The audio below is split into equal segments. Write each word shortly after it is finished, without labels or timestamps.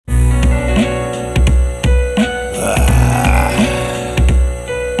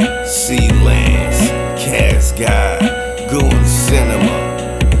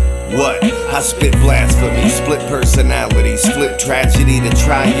I spit blasphemy, split personalities, flip tragedy to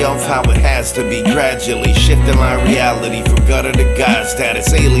triumph how it has to be, gradually shifting my reality from gutter to God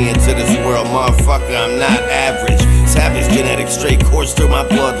status, alien to this world, motherfucker, I'm not average. Savage genetics straight course through my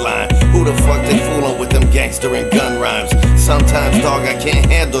bloodline. Who the fuck they fooling with them gangster and gun rhymes? Sometimes, dog, I can't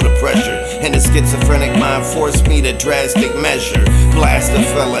handle the pressure, and the schizophrenic mind forced me to drastic measure. Blast a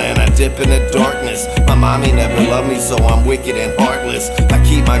fella and I dip in the darkness. My mommy never loved me, so I'm wicked and heartless. I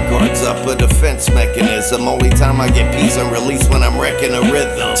keep my guards up, a defense mechanism. Only time I get peace and release when I'm wrecking a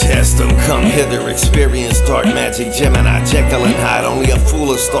rhythm. Test them, come hither, experience dark magic. Gemini, Jekyll and Hyde, only a fool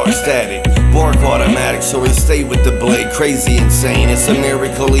will start static. Borg automatic, so he stay with the blade. Crazy, insane, it's a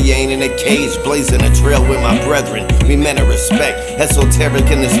miracle he ain't in a cage. Blazing a trail with my brethren, we men of respect.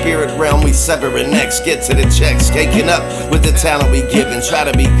 Esoteric in the spirit realm, we severing necks. Get to the checks, caking up with the talent we giving. Try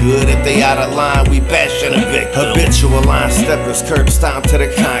to be good, if they out of line, we bashing a victim. Habitual line steppers, curb stomp to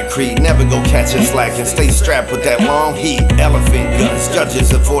the concrete. Never go catch us slacking, stay strapped with that long heat. Elephant guns,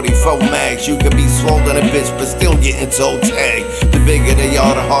 judges of 44 mags. You could be swollen a bitch, but still getting toe tag. The bigger they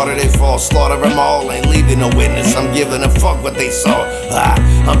are, the harder they fall. Slaughter them all, ain't leaving no witness. I'm giving a fuck what they saw.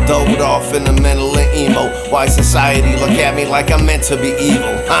 I'm throwed off in the mental and emo. Why society look at me like I'm meant to be evil?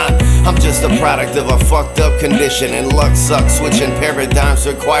 I'm just a product of a fucked up condition, and luck sucks. Switching paradigms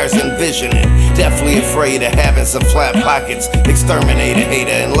requires envisioning. Definitely afraid of having some flat pockets. Exterminator,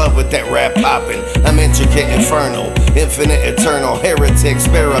 hater, in love with that rap popping. I'm intricate, infernal, infinite, eternal. Heretic,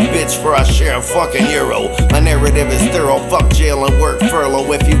 spare a bitch for I share a fucking euro. My narrative is thorough, fuck jail and work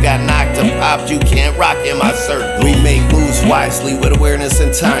furlough. If you got knocked and popped, you can't rock in my circle. We make moves wisely with awareness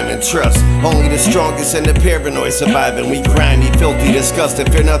and time and trust. Only the strongest and the paranoid surviving. We grimy, filthy, disgusting,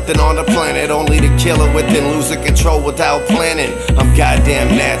 fear nothing on the planet. Only the killer within, losing control without planning. I'm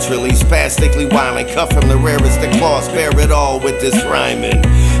goddamn naturally, spastically wildin', cut from the rarest of claws, bear it all with this rhyming.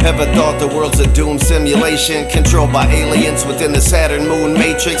 Ever thought the world's a doomed simulation, controlled by aliens within the Saturn moon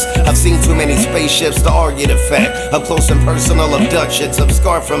matrix? I've seen too many spaceships to argue the fact. Up close and personal abductions, I'm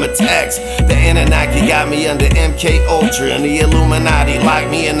scarred from attacks. The Anunnaki got me under MK Ultra, and the Illuminati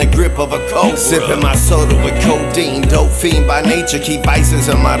locked me in the grip of a cobra. Sipping my soda with codeine, dope fiend by nature. Keep vices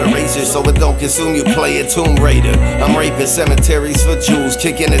in moderation so it don't consume you, play a Tomb Raider. I'm raping cemeteries for jewels,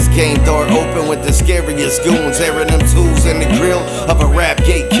 kicking this game door open with the scariest goons, airing them tools in the grill of a rap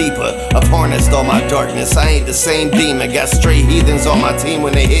gatekeeper. I've harnessed all my darkness, I ain't the same demon. Got stray heathens on my team,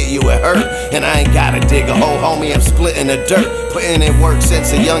 when they hit you it hurt. And I ain't gotta dig a hole, homie, I'm splitting the dirt. Putting in work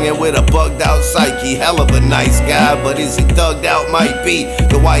since a youngin' with a bugged out psyche. Hell of a nice guy, but is he thugged out? Might be.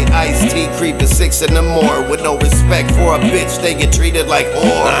 The white iced tea creeping 6 in the morning. With no respect for a bitch, they get treated like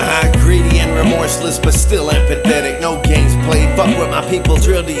whore. Greedy and remorseless, but still empathetic. No games played, fuck with my people,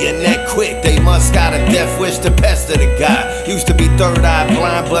 drill to your neck quick. They must got a death wish to pester the guy. Used to be third eye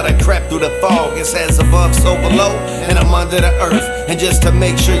blind, but I crept through the fog. It's as above, so below, and I'm under the earth. And just to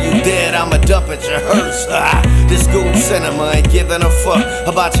make sure you dead, I'ma dump at your hearse. This Goon Sinema ain't giving a fuck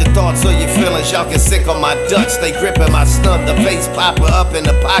about your thoughts or your feelings. Y'all get sick on my ducks, they gripping my snub. The face popper up in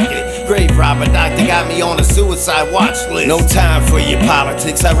the pocket. Grave robber doctor got me on a suicide watch list. No time for your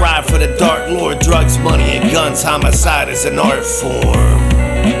politics, I ride for the Dark Lord. Drugs, money, and guns, homicide is an art form.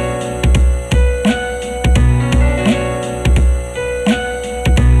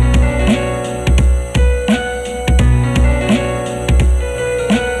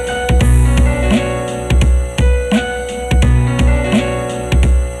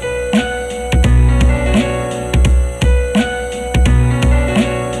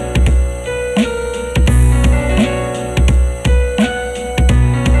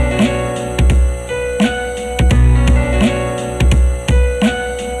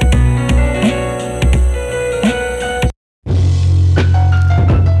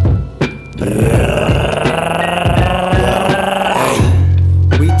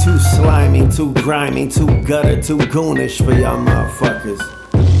 Too grimy, too gutter, too goonish for y'all motherfuckers.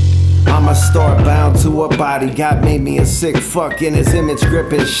 I'm a star bound to a body. God made me a sick fuck in his image,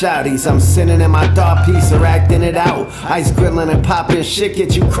 gripping shotties. I'm sitting in my thought piece or acting it out. Ice grilling and popping shit,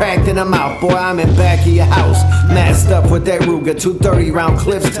 get you cracked in the mouth. Boy, I'm in back of your house, masked up with that Ruger, 230 round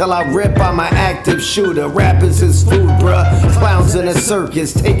clips till I rip on my active shooter. Rappers is food, bruh. Clowns in a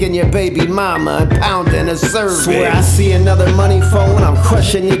circus, taking your baby mama and pounding a service. Swear I see another money phone, I'm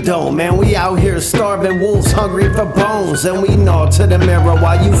crushing your dome. Man, we out here starving wolves, hungry for bones. And we gnaw to the mirror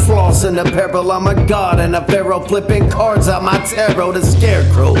while you flossing in the peril. I'm a god and a pharaoh, flipping cards out my tarot. The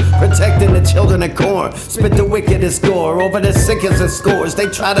scarecrow, protecting the children of corn. Spit the wickedest gore over the sickest of scores. They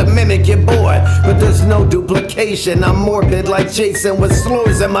try to mimic your boy, but there's no duplication. I'm morbid like Jason with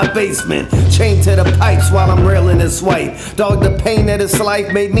slurs in my basement. Chained to the pipes while I'm railing this wife. Dog, the pain of this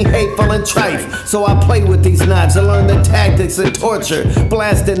life made me hateful and trife. So I play with these knives and learn the tactics of torture.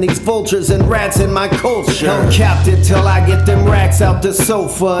 Blasting these vultures and rats in my culture. I'm captive till I get them racks out the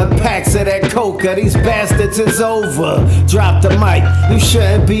sofa and packs of that coca. These bastards is over. Drop the mic, you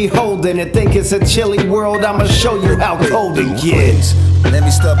shouldn't be holding it. Think it's a chilly world, I'ma show you how cold it gets. Let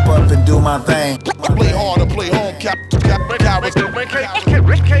me step up and do my thing. Play hard or play home,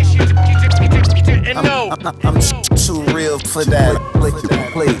 I'm too real for that.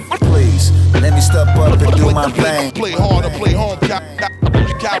 Please, let me step up and do my thing. Play hard or play home,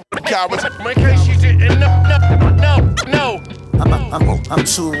 cowards. I'm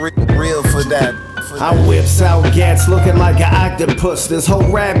too real for that. I whips out gats looking like an octopus. This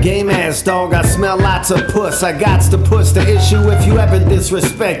whole rap game ass dog, I smell lots of puss. I gots to push the issue if you ever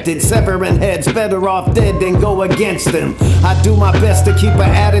disrespected. Severing heads, better off dead than go against them. I do my best to keep an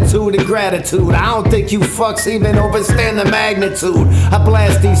attitude of gratitude. I don't think you fucks even understand the magnitude. I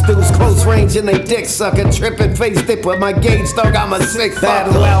blast these dudes close range and they dick sucking. Tripping face dip with my gauge dog, I'm a sick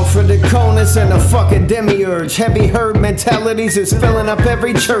battle out for the conus and the fucking demiurge. Heavy herd mentalities is filling up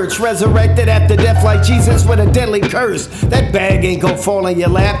every church. Resurrected after death like Jesus with a deadly curse. That bag ain't gon' fall in your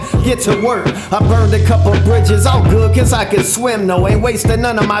lap. Get to work. I burned a couple bridges, all good cause I can swim. No, ain't wasting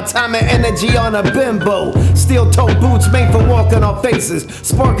none of my time and energy on a bimbo. Steel toe boots made for walking on faces.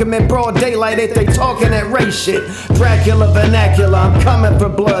 Spark 'em in broad daylight if they talking that race shit. Dracula, vernacular, I'm coming for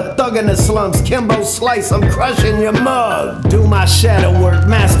blood. Thug in the slums, Kimbo slice, I'm crushing your mug. Do my shadow work,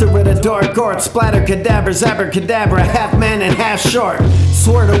 master with a dark art. Splatter cadavers, abracadabra, half man and half shark.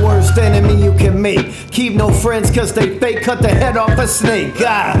 Swear the worst enemy you can make. Keep no friends cause they fake, cut the head off a snake.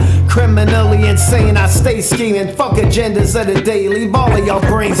 Criminally insane, I stay scheming. Fuck agendas of the day, leave all of y'all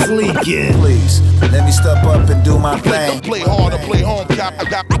brains leaking. Please, let me step up and do my thing. Play hard or play home,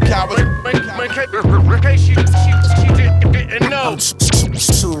 cowards. I'm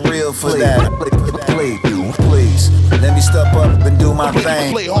too real for that. Please, let me step up and do my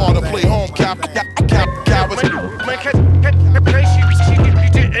thing. Play hard or play home, cowards.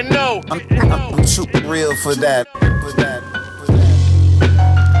 I'm too real for that.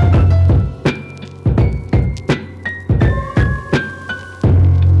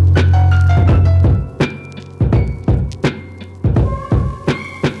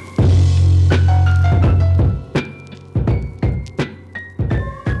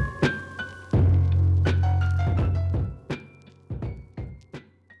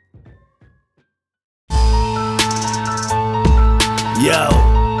 Yo,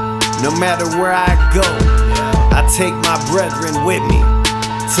 no matter where I go, I take my brethren with me.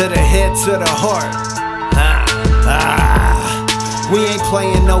 To the head, to the heart. We ain't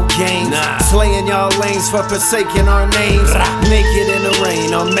playing no games. Slaying y'all lanes for forsaking our names. Naked in the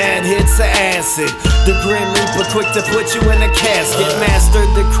rain on mad hits of acid. The Grim Reaper quick to put you in a casket. Mastered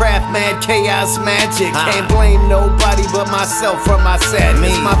the craft, mad chaos magic. Can't blame nobody but myself for my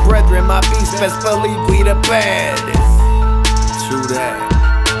sadness. My brethren, my beast, best believe we the baddest. True that.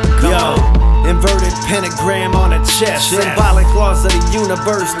 Yo, inverted pentagram on a chest. Symbolic laws of the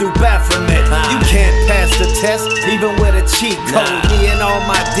universe through Baphomet. You can't pass the test, even with a cheat code. Me and all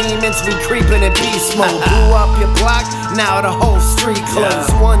my demons, we creeping in beast mode. Blew up your block, now the whole street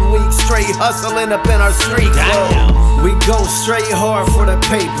closed. 1 week straight hustling up in our street clothes. We go straight hard for the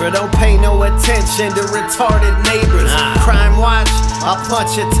paper. Don't pay no attention to retarded neighbors. Crime watch, I'll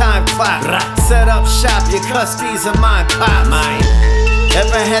punch your time clock. Set up shop, your custies of mine pop.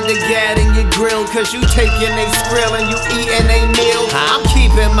 Ever had the gad in your grill cause you taking they skrill and you eating they meal? I'm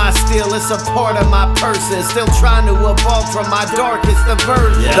keeping my steel, it's a part of my person. Still trying to evolve from my darkest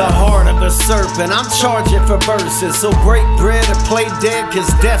aversion. The heart of a serpent, I'm charging for verses. So break bread or play dead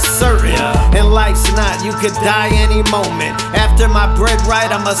cause death's certain. And life's not, you could die any moment. After my bread right,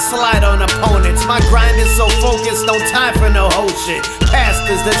 I'ma slide on opponents. My grind is so focused, no time for no whole shit. Past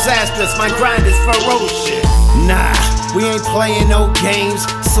is disastrous, my grind is ferocious. Nah, we ain't playing no games.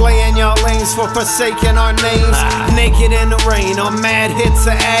 Slaying y'all lanes for forsaking our names. Naked in the rain on mad hits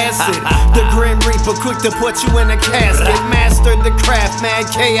of acid. The Grim Reaper quick to put you in a casket. Mastered the craft, mad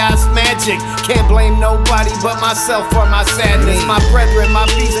chaos magic. Can't blame nobody but myself for my sadness. My brethren, my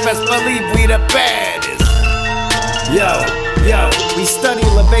beast, best believe we the baddest. Yo. Yo, we study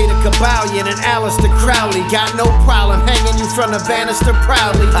Levada Kabbalion and Alistair Crowley. Got no problem hanging you from the banister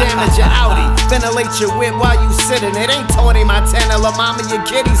proudly. Damage your Audi, ventilate your whip while you sitting. It ain't Tony Montana, La Mama, your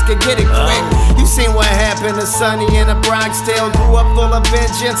kiddies can get it quick. You seen what happened to Sonny in the Bronx tale. Grew up full of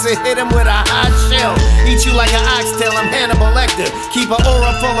vengeance and hit him with a hot shell. Eat you like an oxtail, I'm Hannibal Lecter. Keep an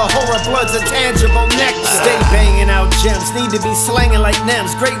aura full of horror, blood's a tangible nectar. Stay banging out gems, need to be slanging like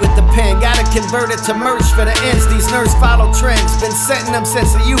Nems. Great with the pen, gotta convert it to merch for the ends. These nerds follow trends, been setting them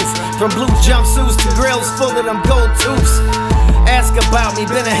since a youth. From blue jumpsuits to grills full of them gold tooths. Ask about me,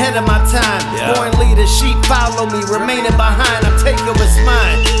 been ahead of my time. Born leader, sheep follow me, remaining behind. I'm taking what's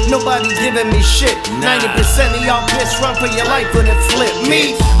mine, nobody giving me shit. 90% of y'all bitch run for your life when it flip.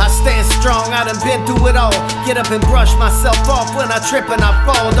 Me, I stand strong, I done been through it all. Get up and brush myself off when I trip and I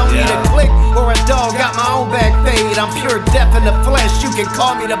fall. Don't need a click or a dog, got my own back fade. I'm pure death in the flesh, you can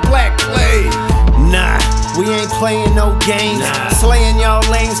call me the Black Plague. Nah, we ain't playing no games. Slaying y'all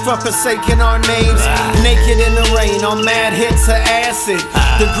lanes for forsaking our names. Naked in the rain on mad hits of acid.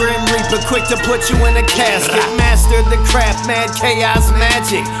 The Grim Reaper quick to put you in a casket. Mastered the craft, mad chaos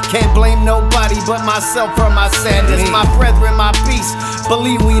magic. Can't blame nobody but myself for my sadness. My brethren, my peace,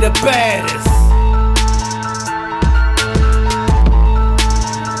 believe we the baddest.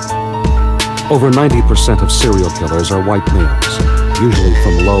 Over 90% of serial killers are white males, usually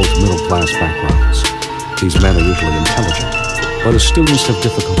from low to middle class backgrounds. These men are usually intelligent, but as students have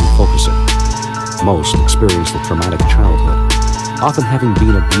difficulty focusing. Most experience a traumatic childhood, often having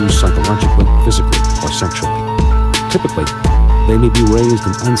been abused psychologically, physically, or sexually. Typically, they may be raised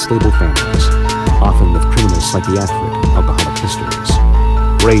in unstable families, often with criminal psychiatric, alcoholic histories.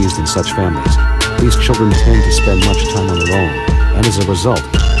 Raised in such families, these children tend to spend much time on their own, and as a result,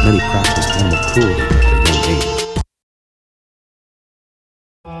 many practice animal cruelty at a young age.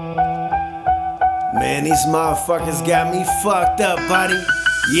 Man, these motherfuckers got me fucked up, buddy.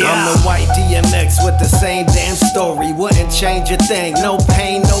 I'm the white DMX with the same damn story. Wouldn't change a thing, no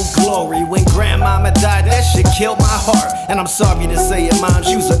pain, no glory. When grandmama died, that shit killed my heart. And I'm sorry to say it, mom,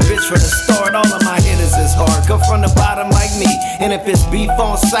 she was a bitch from the start. All of my hitters is hard, come from the bottom like me. And if it's beef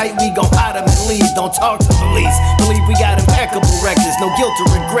on sight, we gon' hide them and leave. Don't talk to police, believe we got impeccable records. No guilt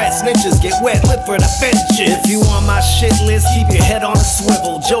or regrets, snitches get wet, live for the vengeance. If you on my shit list, keep your head on a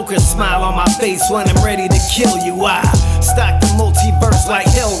swivel. Joker smile on my face when I'm ready to kill you. I stock the multiverse like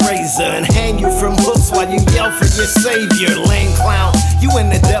Hellraiser and hang you from hooks while you yell for your savior. Lame clown, you in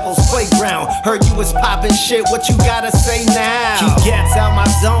the devil's playground. Heard you was popping shit, what you gotta say now? Keep gats out my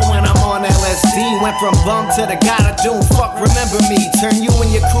zone when I'm on LSD. Went from bum to the god of doom, fuck remember me. Turn you and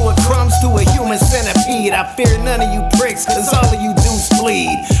your crew of crumbs to a human centipede. I fear none of you pricks, cause all of you dudes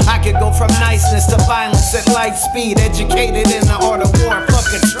bleed. I could go from niceness to violence at light speed. Educated in the art of war,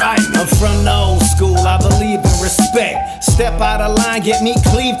 fucking try me. I'm from the old school, I believe in respect. Step out of line, get me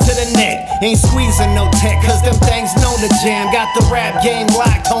cleave to the neck. Ain't squeezing no tech, cause them things know the jam. Got the rap game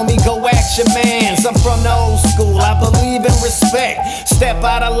locked, homie, go ask your mans. I'm from the old school, I believe in respect. Step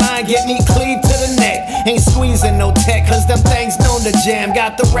out of line, get me cleave to the neck. Ain't squeezing no tech, cause them things know the jam.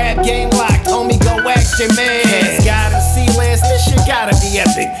 Got the rap game locked, homie, go ask your mans. CASTGAWD and C-Lance, this shit gotta be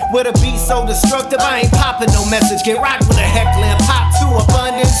epic. With a beat so destructive, I ain't popping no message. Get rocked with a heckling, pop to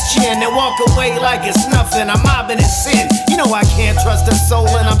abundance chin, and walk away like it's nothing. I'm mobbing in sin. You know I can't trust a soul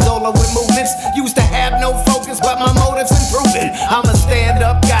and I'm dolo with movements. Used to have no focus, but my motive's improving. I'm a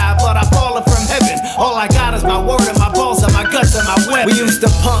stand-up guy, but I fallen from heaven. All I got is my word and my balls and my guts and my weapon. We used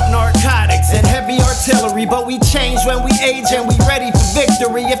to pump narcotics and heavy artillery, but we changed when we age and we ready for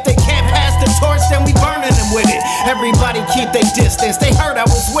victory. If they can't pass the torch, then we burning them with it. Everybody keep their distance. They heard I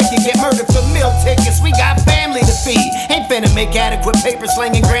was wicked, get murdered for meal tickets. We got family to feed. Ain't finna make adequate paper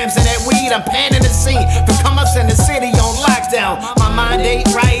slinging grams of that weed. I'm panning the scene for come-ups in the city on lockdown. My mind ain't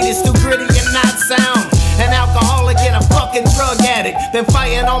right, it's too gritty and not sound. An alcoholic and a fucking drug addict. Been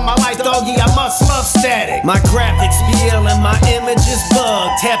fighting all my life, doggy, I must love static. My graphics be ill and my image is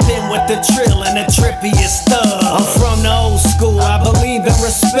bugged. Tap in with the trill and the trippiest thug. I'm from the old school, I believe in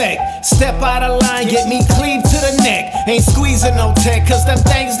respect. Step out of line, get me cleave to the neck. Ain't squeezing no tech, cause them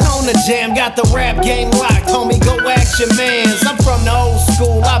things known to jam. Got the rap game locked, homie, go ask your mans. I'm from the old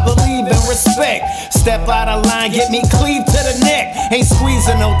school, I believe in respect. Step out of line, get me cleave to the neck. Ain't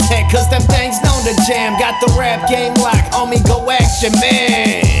squeezing no tech, cause them things known to jam. Got the rap game locked, homie, go ask your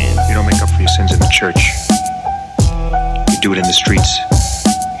man. You don't make up for your sins in the church. You do it in the streets.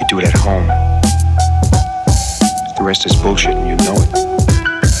 You do it at home. The rest is bullshit and you know it.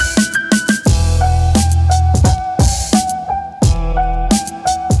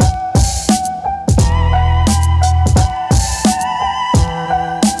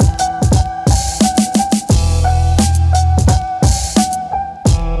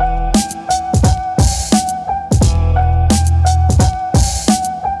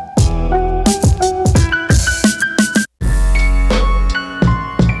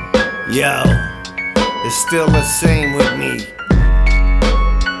 still the same with me.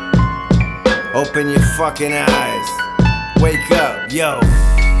 Open your fucking eyes. Wake up, yo.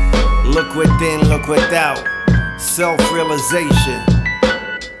 Look within, look without. Self-realization.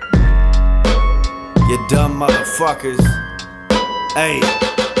 You dumb motherfuckers. Hey,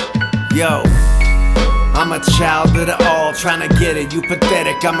 yo. I'm a child of the all, trying to get it. You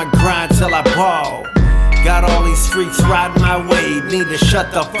pathetic, I'ma grind till I ball. Got all these freaks riding my way. Need to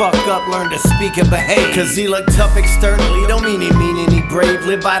shut the fuck up, learn to speak and behave. Cause he look tough externally, don't mean any brave.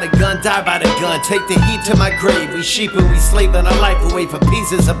 Live by the gun, die by the gun, take the heat to my grave. We sheep and we slaving our life away for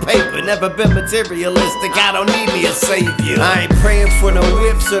pieces of paper. Never been materialistic, I don't need me a savior. I ain't praying for no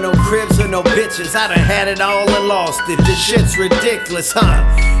whips or no cribs or no bitches. I done had it all and lost it. This shit's ridiculous, huh?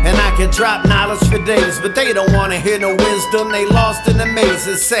 And I can drop knowledge for days, but they don't wanna hear no wisdom. They lost in the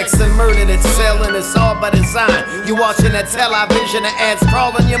mazes, sex and murder that's selling. It's all by design. You watching that television, the ads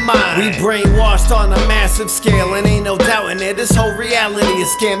crawling your mind. We brainwashed on a massive scale, and ain't no doubting it. This whole reality is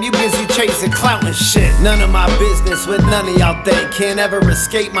scam. You busy chasing clout and shit. None of my business with none of y'all think. Can't ever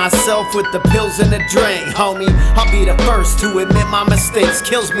escape myself with the pills and the drink, homie. I'll be the first to admit my mistakes.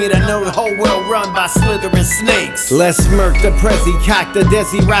 Kills me to know the whole world run by slithering snakes. Let's Murk the Prezzy, cock the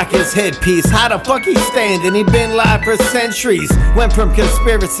Desi, rock his headpiece. How the fuck he standing? He been live for centuries. Went from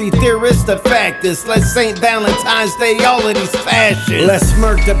conspiracy theorist to factist. Let's St. Valentine's Day, all of these fashions. Let's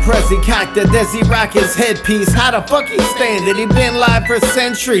Murk the Prezzy, cock the Desi, rock his headpiece. How the fuck he standing? He been live for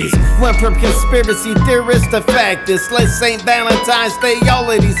centuries. Went from conspiracy theorist to factist. Let's St. Valentine's Day, all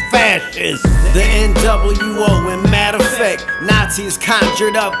of these fascists. The NWO in matter of fact, Nazis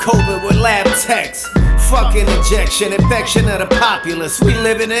conjured up COVID with lab techs. Fucking injection, infection of the populace. We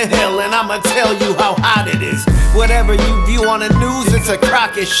living in hell and I'ma tell you how hot it is. Whatever you view on the news, it's a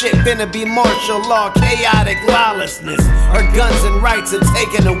crock of shit. Finna be martial law, chaotic lawlessness. Our guns and rights are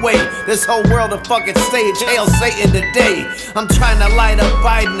taken away. This whole world a fucking stage, hail Satan today. I'm trying to light up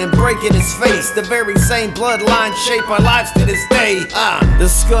Biden and break in his face. The very same bloodline shape our lives to this day. The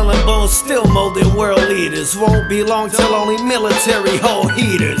skull and bones still molding world leaders. Won't be long till only military hold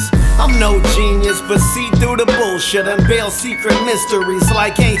heaters. I'm no genius, but see through the bullshit, unveil secret mysteries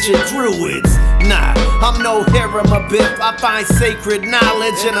like ancient druids. Nah, I'm no harem or biff. I find sacred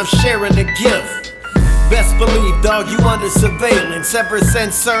knowledge and I'm sharing the gift. Best believe, dog, you under surveillance. Ever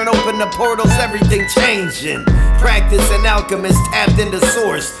since CERN opened the portals, everything changing. Practice and alchemist tapped into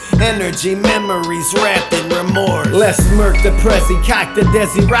source. Energy, memories wrapped in remorse. Let's Murk the Prezzy, cock the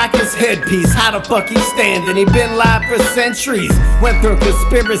Desi, rock his headpiece. How the fuck he standing? He been live for centuries. Went from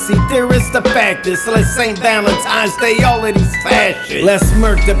conspiracy theorist to factist. Let's St. Valentine's Day, all of these fashions. Let's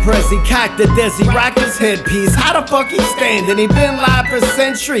Murk the Prezzy, cock the Desi, rock his headpiece. How the fuck he standing? He been live for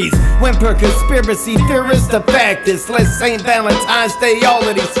centuries. Went from conspiracy theorist to factist. Let's St. Valentine's Day, all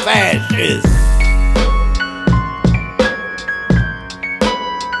of these fascists.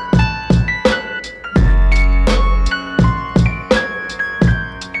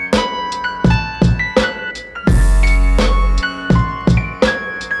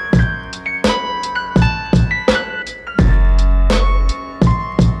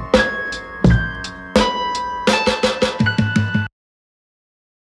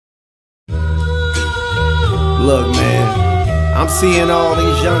 Look, man, I'm seeing all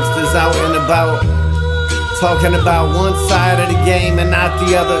these youngsters out and about, talking about one side of the game and not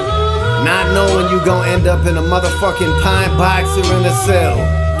the other, not knowing you gon' end up in a motherfucking pine box or in a cell.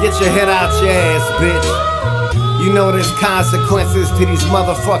 Get your head out your ass, bitch. You know there's consequences to these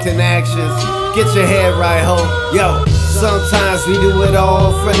motherfucking actions. Get your head right, ho. Yo, sometimes we do it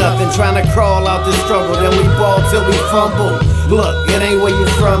all for nothing, trying to crawl out the struggle, then we ball till we fumble. Look, it ain't where you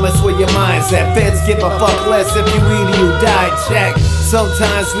from, it's where your mind's at. Feds give a fuck less if you eat or you die, check.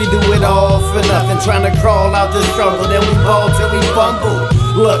 Sometimes we do it all for nothing, trying to crawl out the struggle, then we ball till we fumble.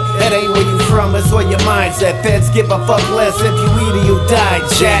 Look, it ain't where you from, it's where your mind's at. Feds give a fuck less if you eat or you die,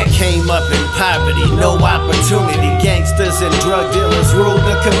 Jack. Came up in poverty, no opportunity. Gangsters and drug dealers ruled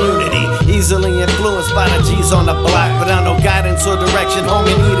the community. Easily influenced by the G's on the block, without no guidance or direction,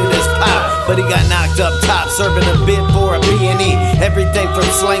 homie needed his pop. But he got knocked up top, serving a bid for a B&E. Everything from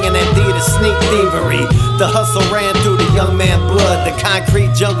slanging that D to sneak thievery. The hustle ran through the young man blood. The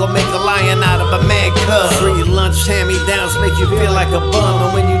concrete jungle make a lion out of a man cub. Free lunch hand-me-downs make you feel like a bum.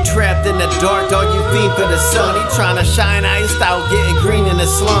 And when you trapped in the dark, dog, you fiend for the sun. He tryna shine iced out, getting green in the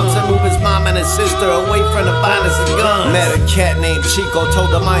slums, and move his mom and his sister away from the violence and guns. Met a cat named Chico,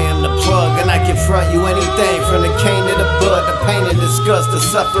 told him I am the plug, and I can front you anything from the cane to the bud, the pain and disgust, the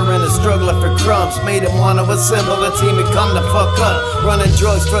suffering, the struggling for crumbs. Made him wanna assemble a team and come the fuck up. Running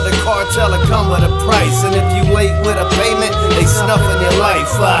drugs for the cartel, it come with a price, and if you late with a payment, they snuffing your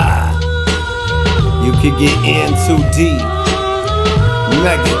life. You You could get in too deep,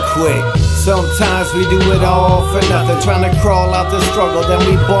 mega quick. Sometimes we do it all for nothing, trying to crawl out the struggle, then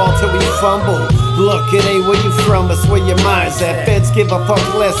we ball till we fumble. Look, it ain't where you from, it's where your mind's at. Feds give a fuck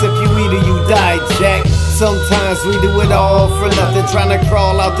less if you eat or you die, Jack. Sometimes we do it all for nothing, trying to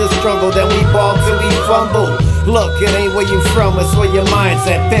crawl out the struggle, then we ball till we fumble. Look, it ain't where you from, it's where your mind's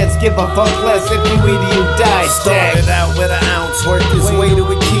at. Feds give a fuck less if you eat or you die, Jack. Started out with an ounce, worked his way to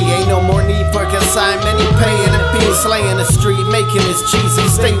a key. Ain't no more need for consignment, he paying a fee. Slaying the street, making his cheese, he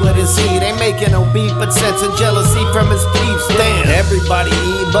stay with his heat. Ain't making no beef, but sensing jealousy from his peeps. Damn, everybody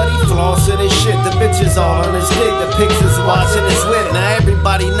eat, but he flossing his shit. The bitches all on his dick, the pics is watching his whip. Now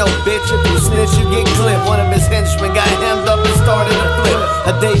everybody know, bitch, if you snitch, you get clipped. One of his henchmen got hemmed up and started to flip.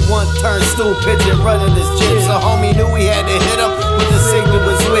 A day one turned stool pigeon running his gym. So homie knew he had to hit him with the signal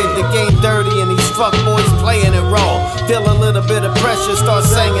was with. The game dirty and these fuck boys playing it raw. Feel a little bit of pressure, start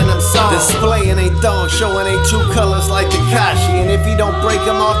singing them songs. Displaying they thong, showing they true colors like Takashi. And if he don't break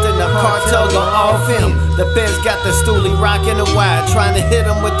him off, then the cartel gon' off him. The feds got the stoolie rocking the wire, trying to hit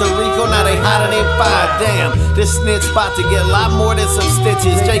him with the Rico, now they hotter than fire. Damn, this snitch about to get a lot more than some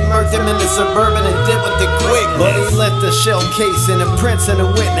stitches. Jake murked him in the Suburban and did with the quickness. But he left the shell case and the prints and the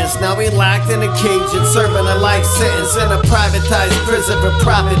witness. Now he locked in a cage and serving a life sentence in a privatized prison for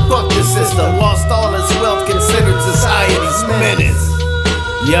profit. Fuck the system, lost all his wealth, considered society's menace.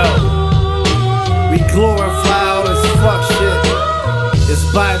 Yo, we glorify all this fuck shit. It's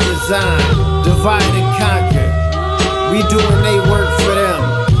by design, divide and conquer. We doing they work for them.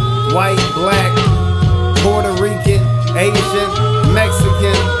 White, black, Puerto Rican, Asian,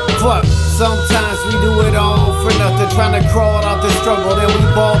 Mexican. Fuck, sometimes we do it all for nothing, trying to crawl out the struggle, then we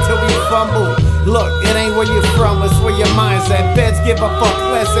ball till we fumble. Look, it ain't where you're from, it's where your mind's at. Feds give a fuck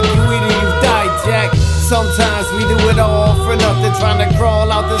less if you eat or you die, Jack. Sometimes we do it all for nothing, trying to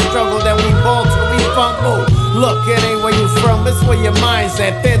crawl out the struggle, then we ball till we fumble. Look, it ain't where you from, it's where your mind's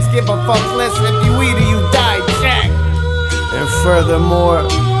at. Feds give a fuck less if you eat or you die, Jack. And furthermore,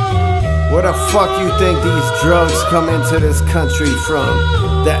 where the fuck you think these drugs come into this country from?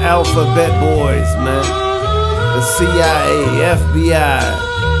 The alphabet boys, man. The CIA, FBI.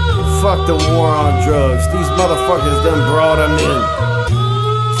 Fuck the war on drugs. These motherfuckers done brought them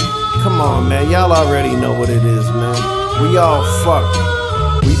in. Come on, man. Y'all already know what it is, man. We all fucked.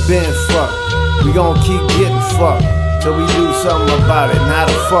 We been fucked. We gon' keep getting fucked till we do something about it. And how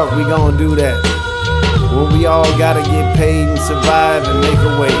the fuck we gon' do that? Well, we all gotta get paid and survive and make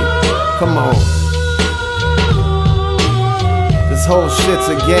a way. Come on. This whole shit's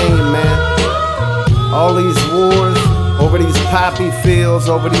a game, man. All these wars over these poppy fields,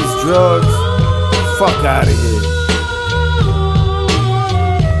 over these drugs. Fuck out of here.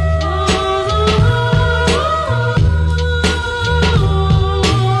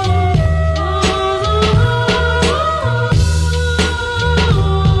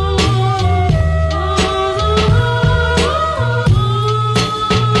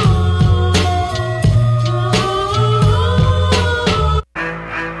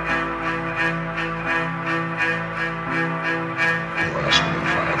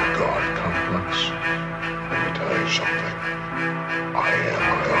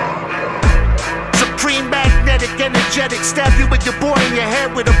 Stab you with your boy in your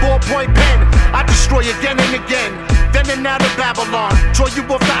head with a ballpoint pen. I destroy again and again. Then and now to Babylon. Draw you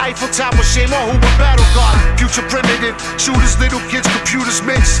off the Eiffel Tower. Shame on who a battle god. Future primitive. Shooters, little kids, computers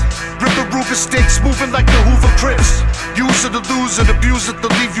mix. Rip the Ruger sticks. Moving like the Hoover Crips. User to lose and abuser to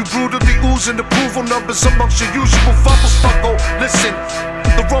leave you brutally oozing approval numbers amongst your usual fumbles. Fucko, listen.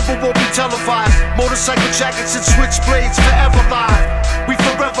 The rumble won't be televised. Motorcycle jackets and switchblades forever live. We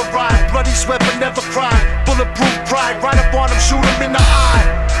forever ride. Bloody sweat but never cry. Bulletproof pride. Right up on them, shoot them in the eye.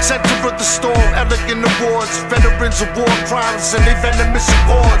 Center of the storm, elegant awards. Veterans of war crimes and they venomous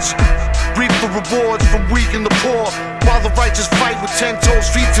accords. Reap the rewards from weak and the poor. While the righteous fight with 10 toes,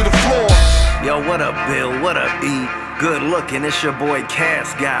 feet to the floor. Yo, what up, Bill? What up, E? Good looking, it's your boy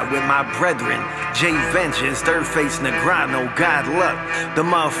CASTGAWD with my brethren J.Vengeance, Dirtface, Negronno, God luck, the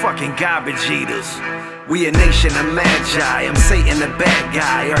motherfucking garbage eaters. We a nation of magi, I'm Satan the bad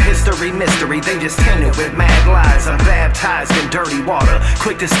guy. Our history mystery, they just tainted with mad lies. I'm baptized in dirty water,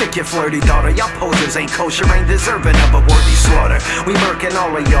 quick to stick your flirty daughter. Y'all posers ain't kosher, ain't deserving of a worthy slaughter. We murking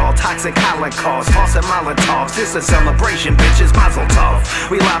all of y'all, toxic holocaust, tossing molotovs. It's a celebration, bitches, mazel tov.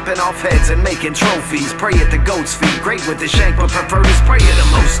 We lopping off heads and making trophies. Pray at the goat's feet, great with the shank, but prefer to spray it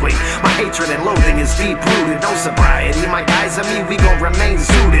mostly. My hatred and loathing is deep rooted, no sobriety. My guys and me, we gon' remain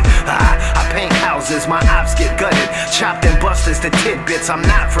zooted. I paint houses, my ops get gutted, chopped and busted to tidbits. I'm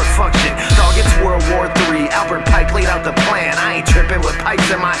not for fuck shit. Dog, it's World War III. Albert Pike laid out the plan. I ain't tripping with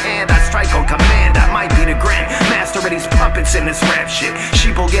pipes in my hand. I strike on command. I might be the grand master of these puppets in this rap shit.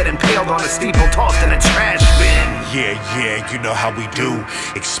 Sheeple get impaled on a steeple, tossed in a trash bin. Yeah, you know how we do.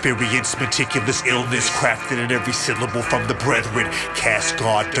 Experience meticulous illness, crafted in every syllable from the brethren.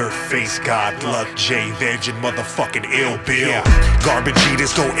 CASTGAWD, Dirtface, God, Luck, J.Vengeance, motherfucking ill bill. Garbage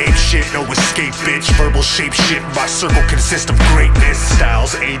eaters go ape shit, no escape, bitch. Verbal shape shit, my circle consists of greatness.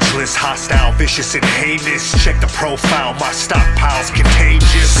 Styles ageless, hostile, vicious, and heinous. Check the profile, my stockpile's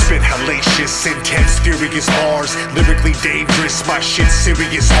contagious. Spit hellacious, intense, furious bars. Lyrically dangerous, my shit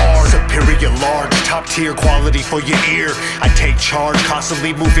serious hard. Superior large, top tier quality for your ear. I take charge,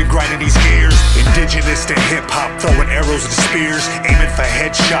 constantly moving, grinding these gears. Indigenous to hip-hop, throwing arrows and spears. Aiming for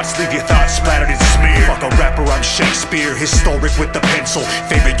headshots, leave your thoughts splattered and smeared. Fuck a rapper, I'm Shakespeare. Historic with the pencil.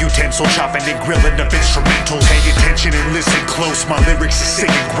 Favorite utensil, chopping and grilling up instrumentals. Pay attention and listen close, my lyrics is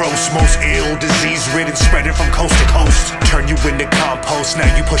singing gross. Most ill, disease-ridden, spreading from coast to coast. Turn you into compost, now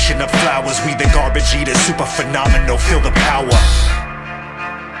you pushing up flowers. We the garbage eaters, super phenomenal, feel the power.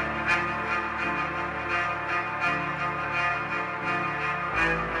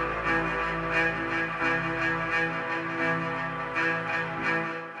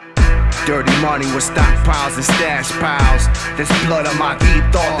 Dirty money with stockpiles and stash piles. There's blood on my deep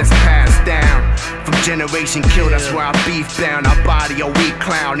thought that's passed down from generation kill, that's where I beef down. I body a weak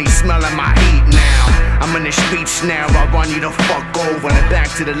clown, he's smelling my heat now. I'm in the streets now, I run you the fuck over. And back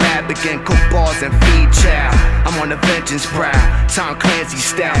to the lab again, cook bars and feed chow. I'm on the vengeance prowl, Tom Clancy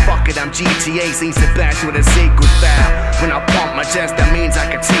style. Fuck it, I'm GTA, St. Sebastian with a sacred vow. When I pump my chest, that means I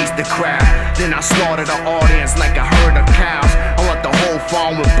can taste the crowd. Then I slaughter the audience like a herd of cows. I want the whole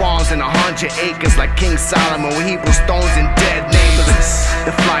farm with bombs and 100 acres like King Solomon with Hebrew stones and dead neighbors.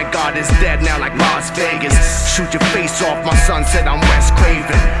 The fly god is dead now like Las Vegas. Shoot your face off, my son said I'm West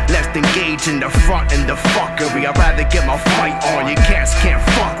Craven. Left engaged in the front and the fuckery. I'd rather get my fight on, your cats can't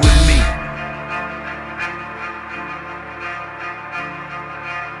fuck with me.